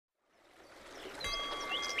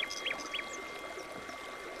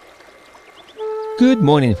Good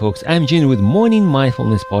morning, folks. I'm Jin with Morning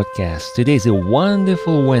Mindfulness Podcast. Today's a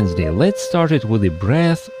wonderful Wednesday. Let's start it with a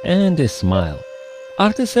breath and a smile.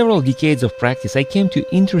 After several decades of practice, I came to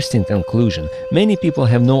interesting conclusion. Many people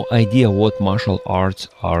have no idea what martial arts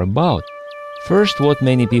are about. First, what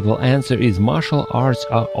many people answer is martial arts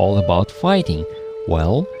are all about fighting.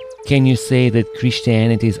 Well, can you say that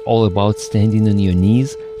Christianity is all about standing on your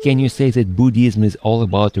knees? Can you say that Buddhism is all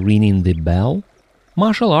about ringing the bell?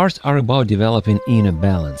 Martial arts are about developing inner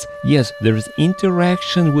balance. Yes, there is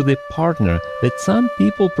interaction with a partner that some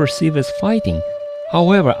people perceive as fighting.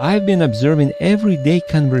 However, I've been observing everyday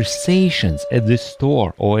conversations at the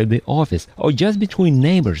store or at the office or just between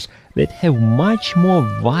neighbors that have much more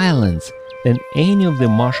violence than any of the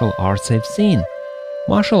martial arts I've seen.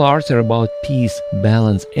 Martial arts are about peace,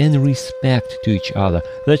 balance, and respect to each other.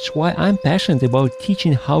 That's why I'm passionate about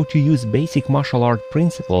teaching how to use basic martial art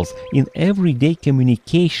principles in everyday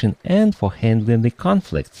communication and for handling the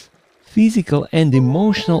conflicts. Physical and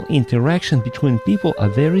emotional interaction between people are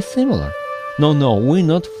very similar. No, we're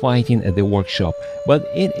not fighting at the workshop, but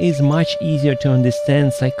it is much easier to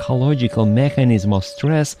understand psychological mechanism of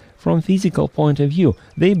stress from physical point of view.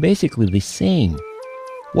 They're basically the same.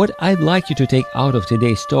 What I'd like you to take out of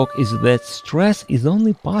today's talk is that stress is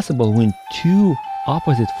only possible when two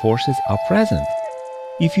opposite forces are present.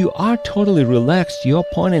 If you are totally relaxed, your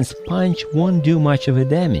opponent's punch won't do much of a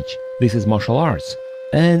damage. This is martial arts.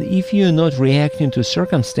 And if you're not reacting to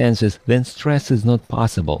circumstances, then stress is not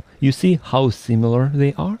possible. You see how similar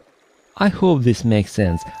they are? I hope this makes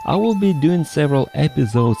sense. I will be doing several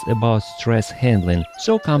episodes about stress handling,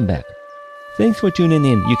 so come back. Thanks for tuning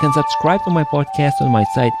in. You can subscribe to my podcast on my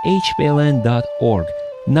site hpln.org.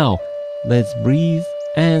 Now, let's breathe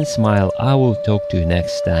and smile. I will talk to you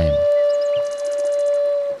next time.